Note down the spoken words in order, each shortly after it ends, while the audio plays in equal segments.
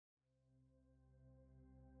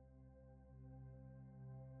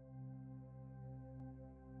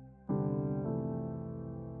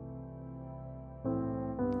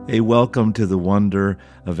Hey, welcome to the Wonder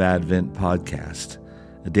of Advent podcast,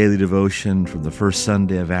 a daily devotion from the first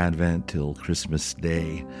Sunday of Advent till Christmas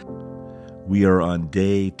Day. We are on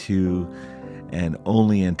day 2 and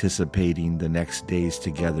only anticipating the next days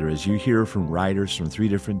together as you hear from writers from 3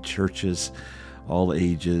 different churches, all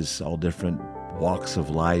ages, all different walks of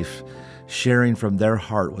life, sharing from their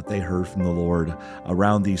heart what they heard from the Lord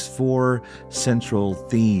around these 4 central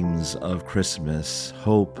themes of Christmas: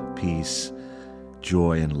 hope, peace,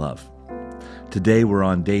 joy, and love. Today we're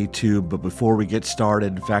on day 2, but before we get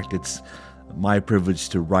started, in fact, it's my privilege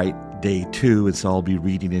to write day 2, and so I'll be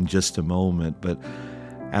reading in just a moment. But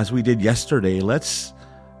as we did yesterday, let's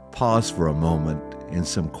pause for a moment in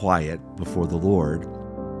some quiet before the Lord.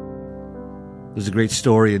 There's a great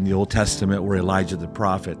story in the Old Testament where Elijah the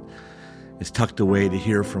prophet is tucked away to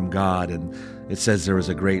hear from God, and it says there was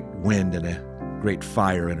a great wind and a great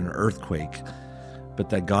fire and an earthquake,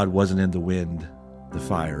 but that God wasn't in the wind, the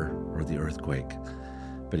fire, or the earthquake,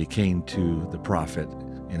 but he came to the prophet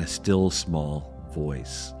in a still small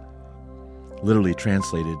voice. Literally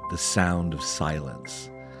translated, the sound of silence.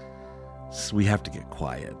 So we have to get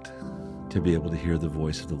quiet to be able to hear the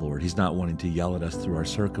voice of the Lord. He's not wanting to yell at us through our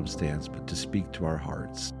circumstance, but to speak to our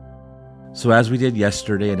hearts. So as we did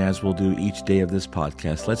yesterday, and as we'll do each day of this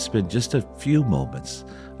podcast, let's spend just a few moments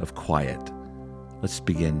of quiet. Let's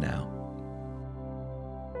begin now.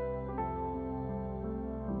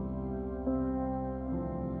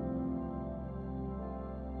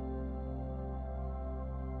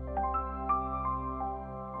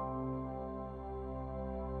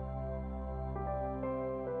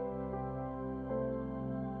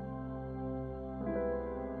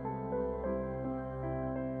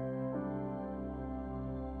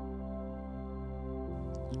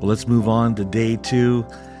 Well, let's move on to day 2.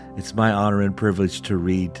 It's my honor and privilege to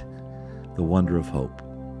read The Wonder of Hope.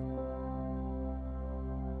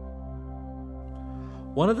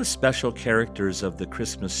 One of the special characters of the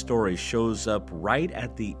Christmas story shows up right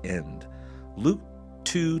at the end. Luke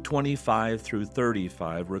 2:25 through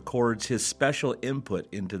 35 records his special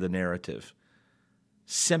input into the narrative.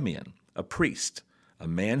 Simeon, a priest, a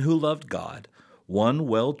man who loved God, one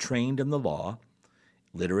well trained in the law,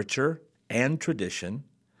 literature, and tradition,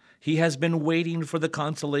 he has been waiting for the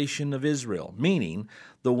consolation of Israel, meaning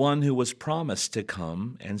the one who was promised to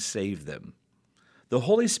come and save them. The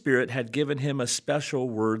Holy Spirit had given him a special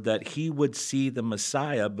word that he would see the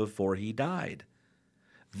Messiah before he died.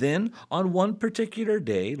 Then, on one particular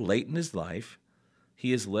day, late in his life,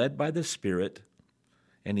 he is led by the Spirit,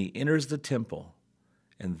 and he enters the temple,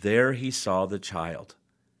 and there he saw the child.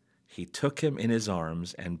 He took him in his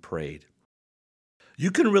arms and prayed, "You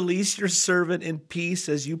can release your servant in peace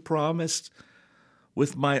as you promised.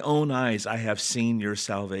 With my own eyes I have seen your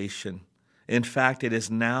salvation. In fact, it is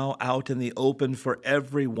now out in the open for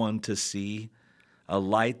everyone to see, a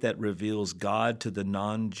light that reveals God to the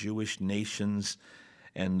non-Jewish nations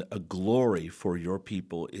and a glory for your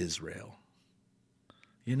people Israel."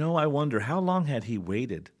 I wonder, how long had he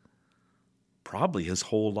waited? Probably his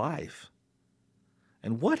whole life.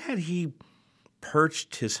 And what had he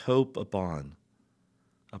perched his hope upon?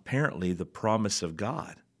 Apparently the promise of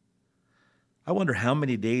God. I wonder how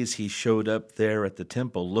many days he showed up there at the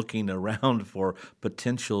temple looking around for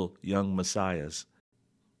potential young messiahs.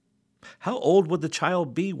 How old would the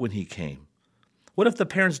child be when he came? What if the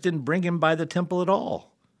parents didn't bring him by the temple at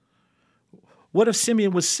all? What if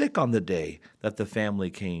Simeon was sick on the day that the family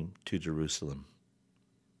came to Jerusalem?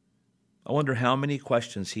 I wonder how many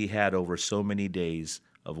questions he had over so many days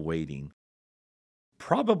of waiting.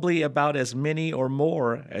 Probably about as many or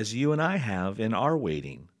more as you and I have in our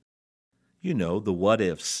waiting. The what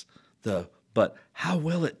ifs, the but how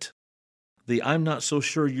will it? The I'm not so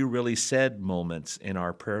sure you really said moments in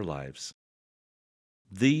our prayer lives.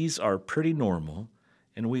 These are pretty normal,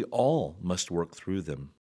 and we all must work through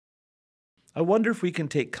them. I wonder if we can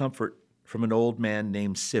take comfort from an old man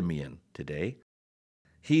named Simeon today.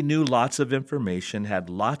 He knew lots of information, had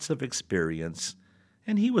lots of experience,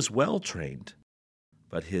 and he was well trained.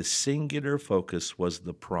 But his singular focus was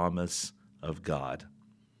the promise of God.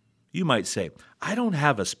 You might say, I don't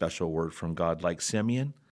have a special word from God like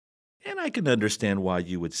Simeon. And I can understand why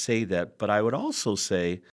you would say that, but I would also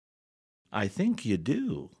say, I think you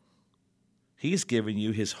do. He's given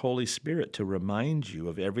you his Holy Spirit to remind you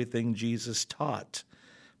of everything Jesus taught,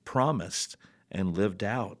 promised, and lived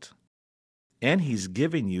out. And he's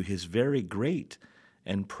given you his very great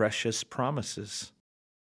and precious promises.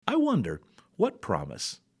 I wonder, what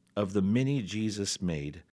promise of the many Jesus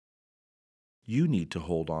made you need to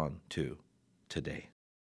hold on to today?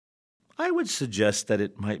 I would suggest that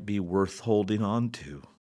it might be worth holding on to.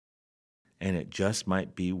 and it just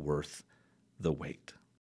might be worth the wait.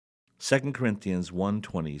 2 Corinthians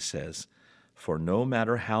 1:20 says, "For no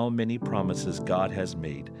matter how many promises God has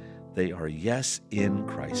made, they are yes in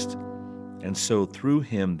Christ. And so through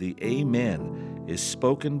him the Amen is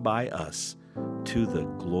spoken by us to the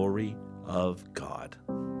glory of God."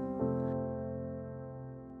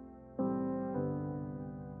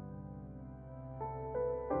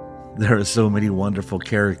 There are so many wonderful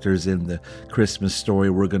characters in the Christmas story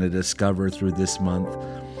we're going to discover through this month.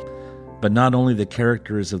 But not only the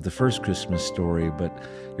characters of the first Christmas story, but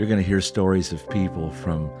you're going to hear stories of people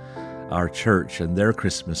from our church and their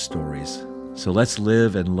Christmas stories. So let's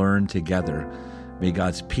live and learn together. May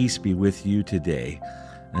God's peace be with you today.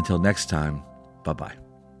 Until next time, bye-bye.